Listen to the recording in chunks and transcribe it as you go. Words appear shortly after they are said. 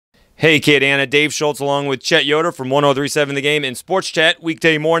Hey, Kid Anna, Dave Schultz along with Chet Yoder from 1037 The Game and SportsChat,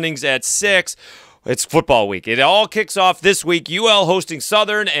 weekday mornings at 6. It's football week. It all kicks off this week. UL hosting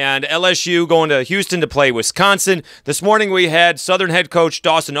Southern and LSU going to Houston to play Wisconsin. This morning we had Southern head coach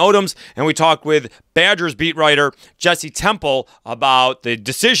Dawson Odoms, and we talked with Badgers beat writer Jesse Temple about the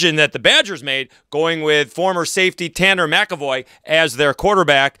decision that the Badgers made going with former safety Tanner McAvoy as their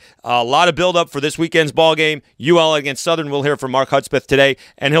quarterback. A lot of build-up for this weekend's ball game. UL against Southern. We'll hear from Mark Hudspeth today,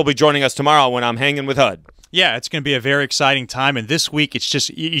 and he'll be joining us tomorrow when I'm hanging with Hud. Yeah, it's going to be a very exciting time, and this week it's just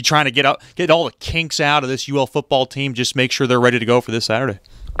you're trying to get all the kinks out of this UL football team. Just make sure they're ready to go for this Saturday.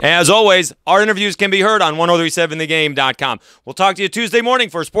 As always, our interviews can be heard on 1037thegame.com. We'll talk to you Tuesday morning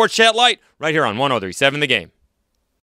for Sports Chat Light right here on 1037 The Game.